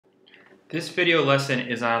This video lesson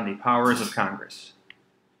is on the powers of Congress.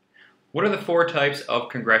 What are the four types of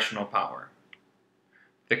congressional power?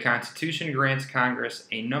 The Constitution grants Congress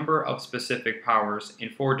a number of specific powers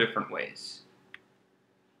in four different ways.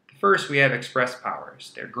 First, we have express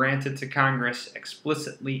powers. They're granted to Congress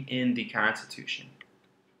explicitly in the Constitution.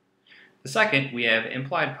 The second, we have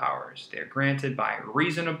implied powers. They're granted by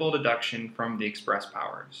reasonable deduction from the express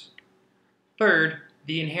powers. Third,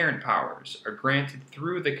 the inherent powers are granted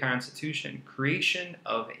through the Constitution, creation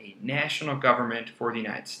of a national government for the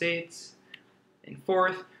United States. And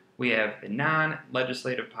fourth, we have the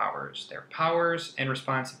non-legislative powers. They're powers and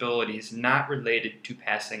responsibilities not related to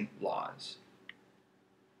passing laws.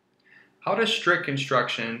 How does strict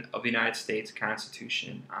construction of the United States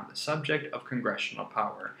Constitution on the subject of congressional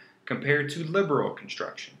power compare to liberal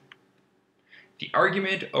construction? The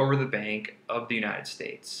argument over the Bank of the United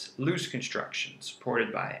States, loose construction,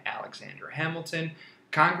 supported by Alexander Hamilton,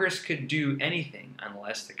 Congress could do anything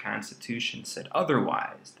unless the Constitution said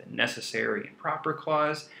otherwise. The necessary and proper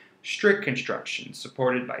clause, strict construction,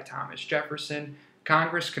 supported by Thomas Jefferson,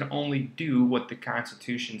 Congress could only do what the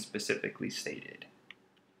Constitution specifically stated.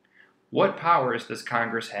 What powers does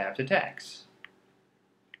Congress have to tax?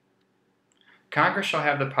 Congress shall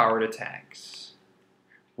have the power to tax.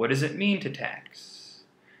 What does it mean to tax?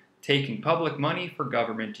 Taking public money for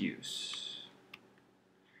government use.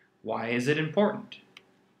 Why is it important?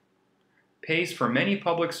 Pays for many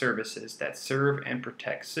public services that serve and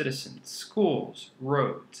protect citizens, schools,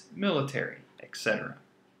 roads, military, etc.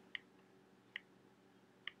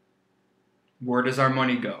 Where does our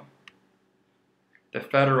money go? The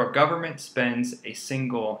federal government spends a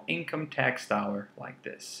single income tax dollar like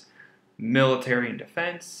this: military and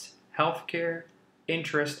defense, healthcare,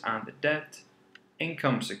 interest on the debt,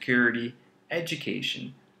 income security,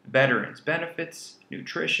 education, veterans benefits,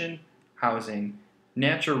 nutrition, housing,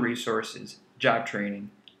 natural resources, job training,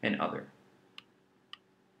 and other.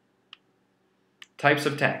 Types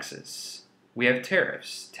of taxes. We have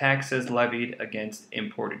tariffs, taxes levied against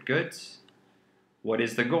imported goods. What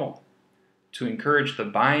is the goal? To encourage the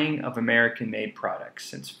buying of American-made products,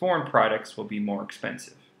 since foreign products will be more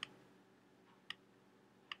expensive.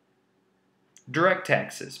 Direct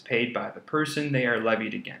taxes paid by the person they are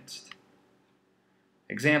levied against.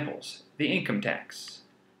 Examples: the income tax.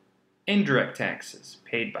 Indirect taxes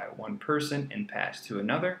paid by one person and passed to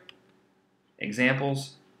another.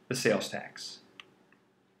 Examples: the sales tax.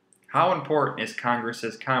 How important is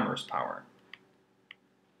Congress's commerce power?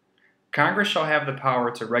 Congress shall have the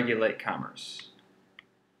power to regulate commerce.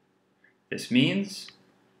 This means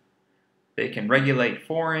they can regulate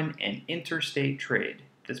foreign and interstate trade.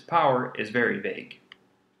 This power is very vague.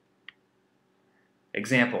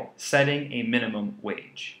 Example: setting a minimum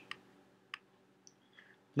wage.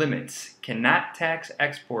 Limits: cannot tax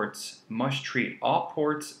exports, must treat all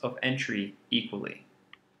ports of entry equally.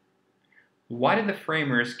 Why did the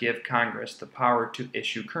framers give Congress the power to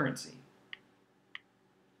issue currency?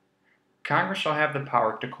 Congress shall have the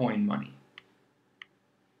power to coin money.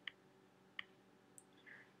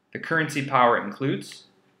 The currency power includes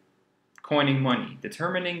coining money,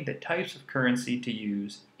 determining the types of currency to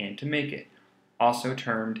use and to make it, also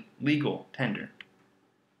termed legal tender.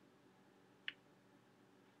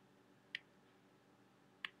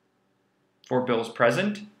 For bills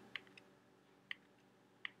present,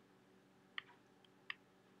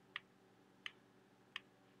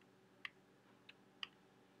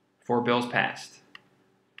 for bills passed.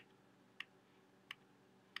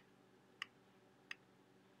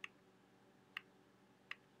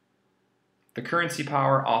 The currency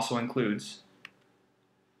power also includes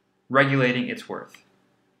regulating its worth.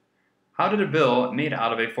 How did a bill made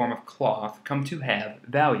out of a form of cloth come to have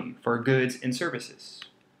value for goods and services?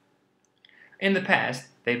 In the past,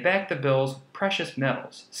 they backed the bills with precious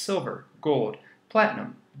metals, silver, gold,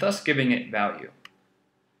 platinum, thus giving it value.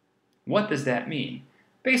 What does that mean?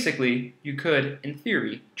 Basically, you could, in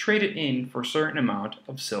theory, trade it in for a certain amount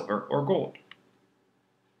of silver or gold.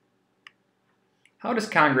 How does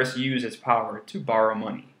Congress use its power to borrow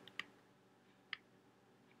money?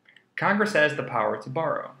 Congress has the power to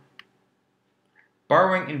borrow.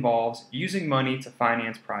 Borrowing involves using money to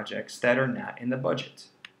finance projects that are not in the budget.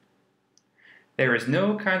 There is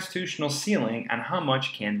no constitutional ceiling on how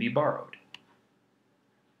much can be borrowed.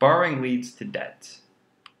 Borrowing leads to debt.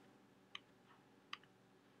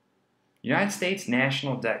 United States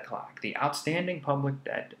national debt clock. The outstanding public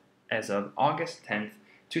debt as of August 10th,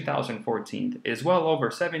 2014 is well over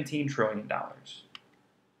 $17 trillion.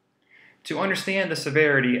 To understand the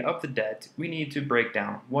severity of the debt, we need to break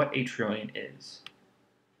down what a trillion is.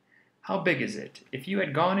 How big is it? If you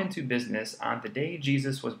had gone into business on the day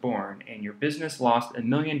Jesus was born and your business lost $1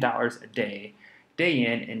 million a day, day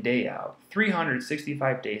in and day out,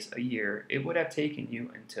 365 days a year, it would have taken you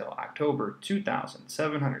until October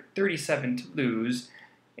 2737 to lose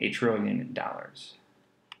 $1 trillion.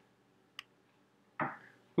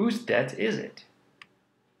 Whose debt is it?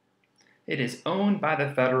 It is owned by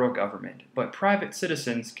the federal government, but private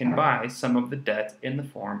citizens can buy some of the debt in the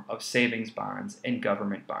form of savings bonds and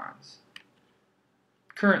government bonds.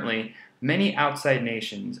 Currently, many outside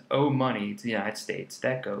nations owe money to the United States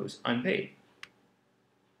that goes unpaid.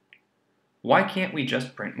 Why can't we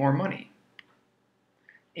just print more money?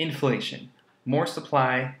 Inflation. More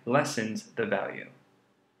supply lessens the value.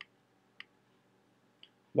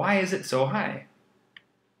 Why is it so high?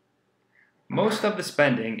 Most of the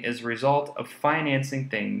spending is a result of financing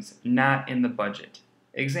things not in the budget.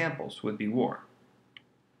 Examples would be war.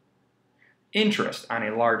 Interest on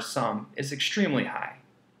a large sum is extremely high.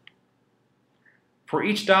 For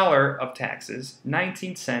each dollar of taxes,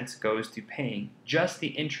 19 cents goes to paying just the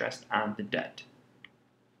interest on the debt.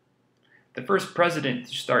 The first president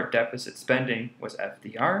to start deficit spending was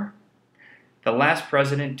FDR. The last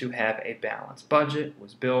president to have a balanced budget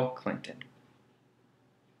was Bill Clinton.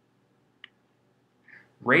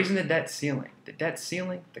 Raising the debt ceiling. The debt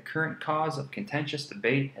ceiling, the current cause of contentious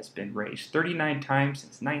debate, has been raised 39 times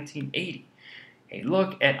since 1980. A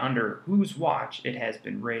look at under whose watch it has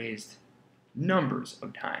been raised numbers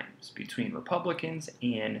of times between Republicans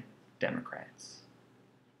and Democrats.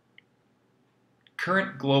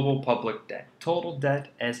 Current global public debt, total debt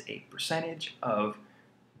as a percentage of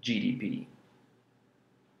GDP.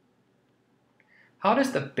 How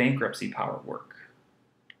does the bankruptcy power work?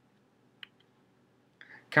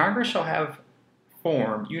 Congress shall have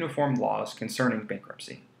formed uniform laws concerning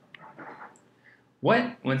bankruptcy.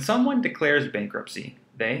 When someone declares bankruptcy,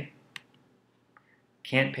 they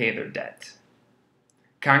can't pay their debt.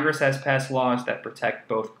 Congress has passed laws that protect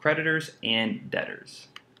both creditors and debtors.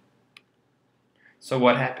 So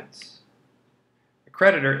what happens? A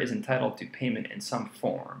creditor is entitled to payment in some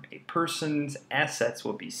form. A person's assets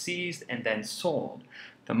will be seized and then sold.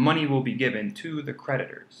 The money will be given to the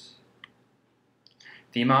creditors.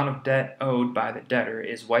 The amount of debt owed by the debtor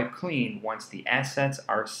is wiped clean once the assets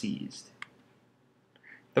are seized.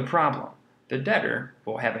 The problem: the debtor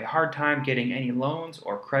will have a hard time getting any loans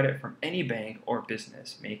or credit from any bank or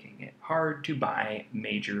business, making it hard to buy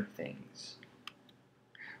major things.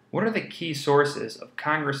 What are the key sources of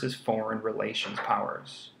Congress's foreign relations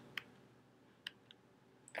powers?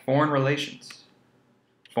 Foreign relations,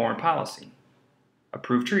 foreign policy,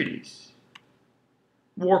 approve treaties,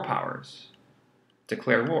 war powers,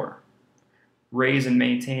 declare war, raise and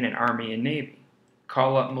maintain an army and navy,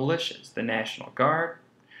 call up militias, the National Guard,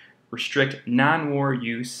 restrict non-war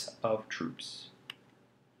use of troops.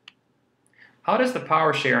 How does the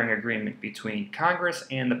power-sharing agreement between Congress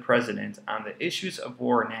and the President on the issues of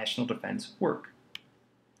war and national defense work?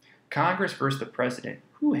 Congress versus the President.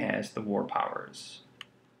 Who has the war powers?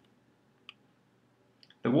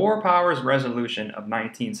 The War Powers Resolution of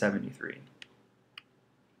 1973.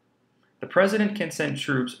 The President can send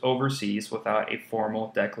troops overseas without a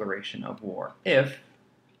formal declaration of war if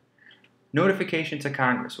notification to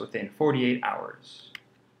Congress within 48 hours,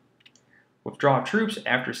 withdraw troops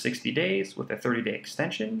after 60 days with a 30-day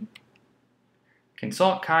extension,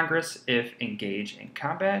 consult Congress if engaged in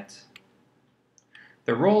combat.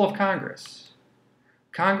 The role of Congress.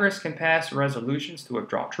 Congress can pass resolutions to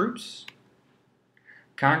withdraw troops.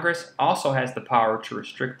 Congress also has the power to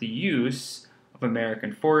restrict the use of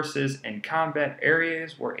American forces in combat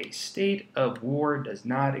areas where a state of war does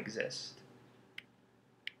not exist.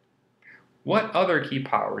 What other key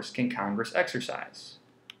powers can Congress exercise?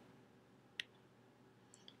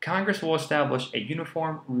 Congress will establish a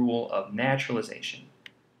uniform rule of naturalization.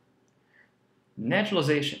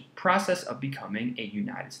 Naturalization, process of becoming a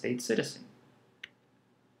United States citizen.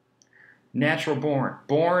 Natural born,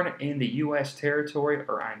 born in the U.S. territory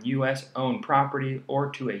or on U.S.-owned property or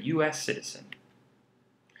to a U.S. citizen.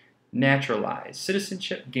 Naturalized,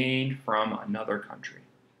 citizenship gained from another country.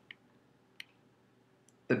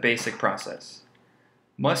 The basic process.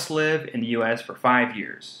 Must live in the U.S. for 5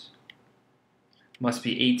 years. Must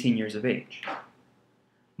be 18 years of age.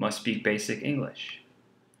 Must speak basic English.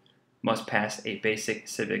 Must pass a basic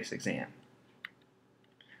civics exam.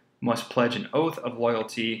 Must pledge an oath of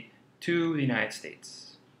loyalty to the United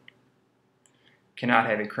States. Cannot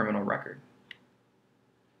have a criminal record.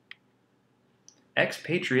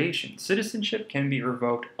 Expatriation. Citizenship can be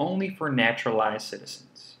revoked only for naturalized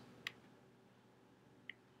citizens.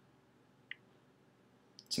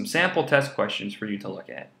 Some sample test questions for you to look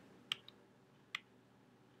at.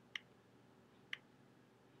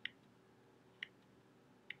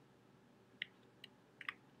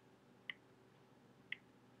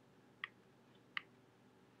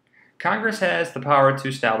 Congress has the power to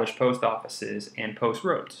establish post offices and post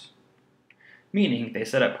roads, meaning they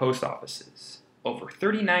set up post offices, over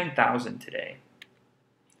 39,000 today,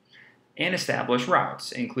 and establish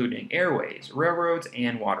routes, including airways, railroads,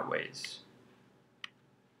 and waterways.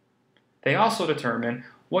 They also determine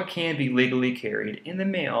what can be legally carried in the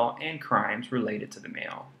mail and crimes related to the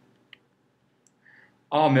mail.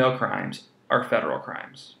 All mail crimes are federal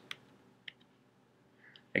crimes.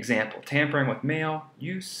 Example, tampering with mail,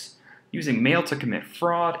 using mail to commit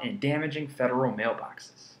fraud, and damaging federal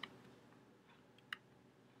mailboxes.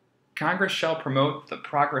 Congress shall promote the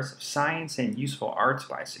progress of science and useful arts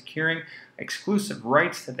by securing exclusive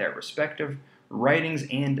rights to their respective writings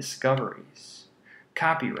and discoveries.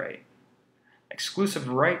 Copyright, exclusive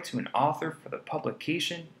right to an author for the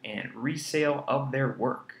publication and resale of their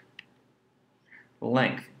work.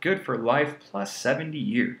 Length, good for life plus 70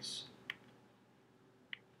 years.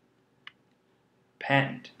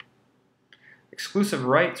 Patent, exclusive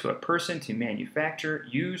right to a person to manufacture,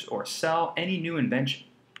 use, or sell any new invention.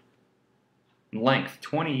 Length,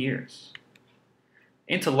 20 years.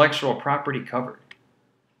 Intellectual property covered.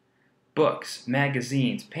 Books,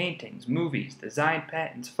 magazines, paintings, movies, design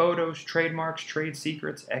patents, photos, trademarks, trade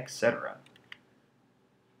secrets, etc.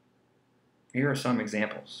 Here are some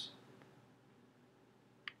examples.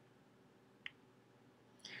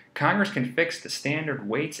 Congress can fix the standard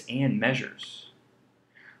weights and measures.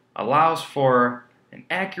 Allows for an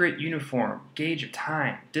accurate uniform gauge of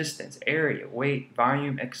time, distance, area, weight,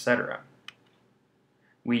 volume, etc.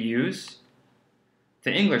 We use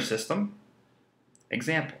the English system.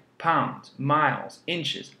 Example, pounds, miles,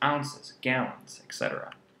 inches, ounces, gallons,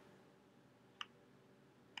 etc.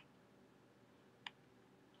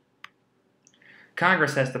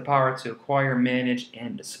 Congress has the power to acquire, manage,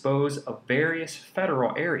 and dispose of various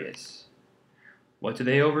federal areas. What do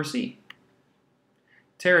they oversee?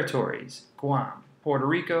 Territories, Guam, Puerto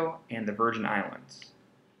Rico, and the Virgin Islands.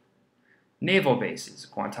 Naval bases,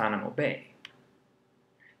 Guantanamo Bay.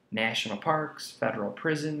 National parks, federal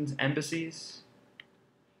prisons, embassies.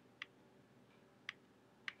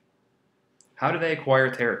 How do they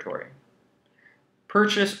acquire territory?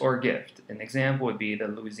 Purchase or gift. An example would be the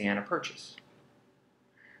Louisiana Purchase.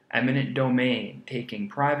 Eminent domain, taking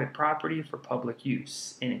private property for public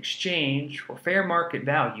use in exchange for fair market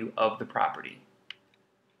value of the property.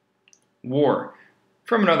 War,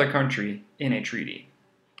 from another country in a treaty.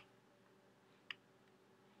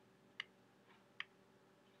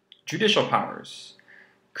 Judicial powers,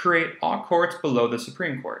 create all courts below the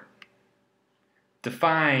Supreme Court.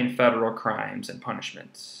 Define federal crimes and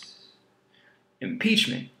punishments.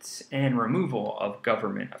 Impeachment and removal of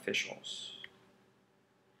government officials.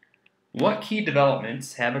 What key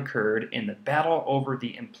developments have occurred in the battle over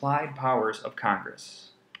the implied powers of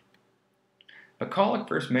Congress? McCulloch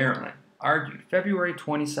v. Maryland, argued February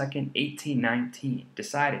 22, 1819,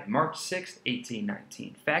 decided March 6,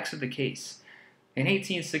 1819. Facts of the case. In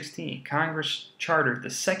 1816, Congress chartered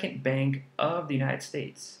the Second Bank of the United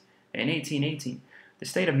States. In 1818, the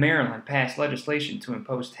state of Maryland passed legislation to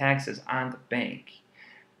impose taxes on the bank.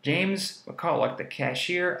 James McCulloch, the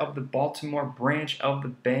cashier of the Baltimore branch of the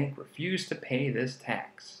bank, refused to pay this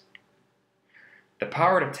tax. The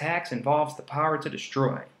power to tax involves the power to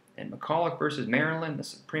destroy. In McCulloch v. Maryland, the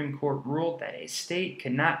Supreme Court ruled that a state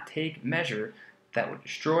cannot take measure that would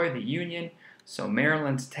destroy the Union, so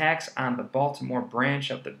Maryland's tax on the Baltimore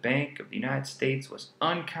branch of the Bank of the United States was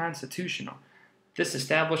unconstitutional. This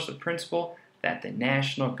established the principle that the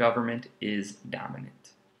national government is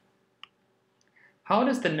dominant. How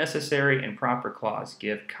does the necessary and proper clause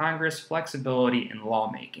give Congress flexibility in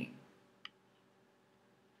lawmaking?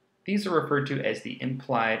 These are referred to as the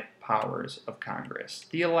implied powers of Congress.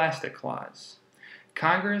 The elastic clause.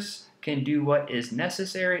 Congress can do what is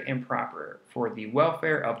necessary and proper for the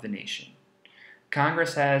welfare of the nation.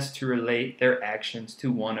 Congress has to relate their actions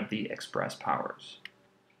to one of the express powers.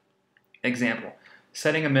 Example,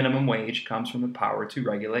 setting a minimum wage comes from the power to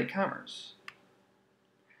regulate commerce.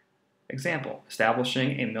 Example,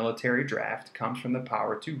 establishing a military draft comes from the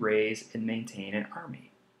power to raise and maintain an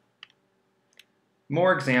army.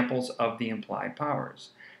 More examples of the implied powers.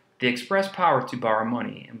 The express power to borrow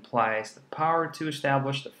money implies the power to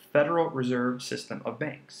establish the Federal Reserve System of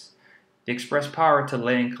banks. The express power to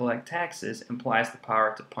lay and collect taxes implies the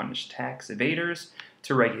power to punish tax evaders,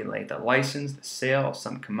 to regulate the license, the sale of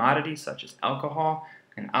some commodity such as alcohol,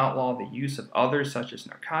 and outlaw the use of others such as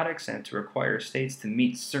narcotics, and to require states to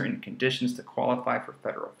meet certain conditions to qualify for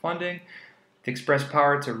federal funding. The express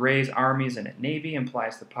power to raise armies and a navy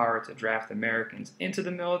implies the power to draft Americans into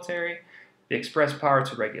the military. The express power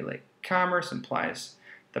to regulate commerce implies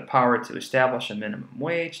the power to establish a minimum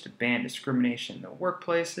wage, to ban discrimination in the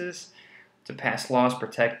workplaces, to pass laws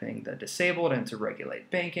protecting the disabled, and to regulate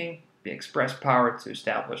banking. The express power to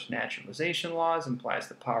establish naturalization laws implies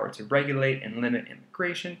the power to regulate and limit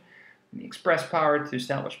immigration. And the express power to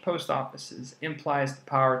establish post offices implies the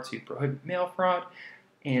power to prohibit mail fraud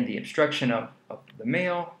and the obstruction of the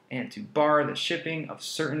mail, and to bar the shipping of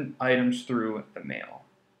certain items through the mail.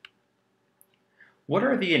 What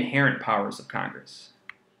are the inherent powers of Congress?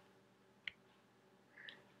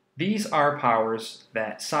 These are powers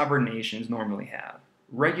that sovereign nations normally have.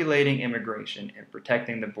 Regulating immigration and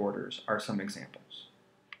protecting the borders are some examples.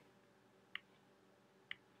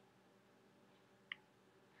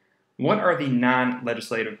 What are the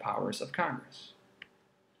non-legislative powers of Congress?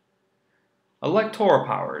 Electoral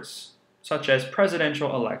powers, such as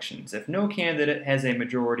presidential elections. If no candidate has a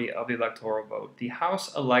majority of the electoral vote, the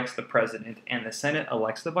House elects the president and the Senate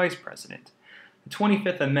elects the vice president. The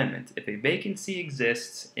 25th Amendment, if a vacancy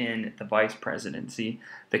exists in the vice presidency,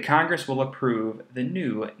 the Congress will approve the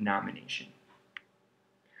new nomination.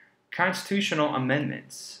 Constitutional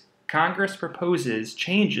amendments. Congress proposes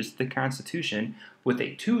changes to the Constitution with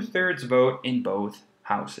a 2/3 vote in both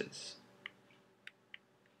houses.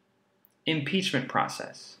 Impeachment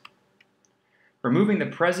process. Removing the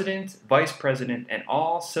president, vice president, and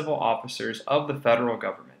all civil officers of the federal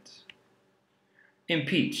government.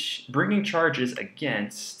 Impeach, bringing charges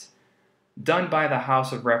against, done by the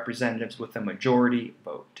House of Representatives with a majority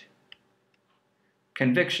vote.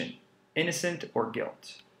 Conviction, innocent or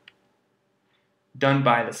guilt, done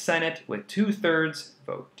by the Senate with 2/3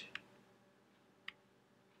 vote.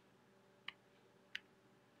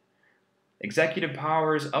 Executive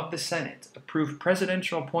powers of the Senate, approve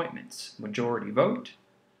presidential appointments, majority vote.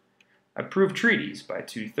 Approve treaties by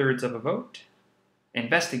 2/3 of a vote.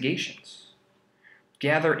 Investigations,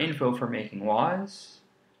 gather info for making laws,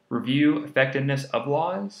 review effectiveness of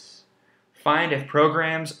laws, find if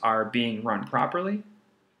programs are being run properly,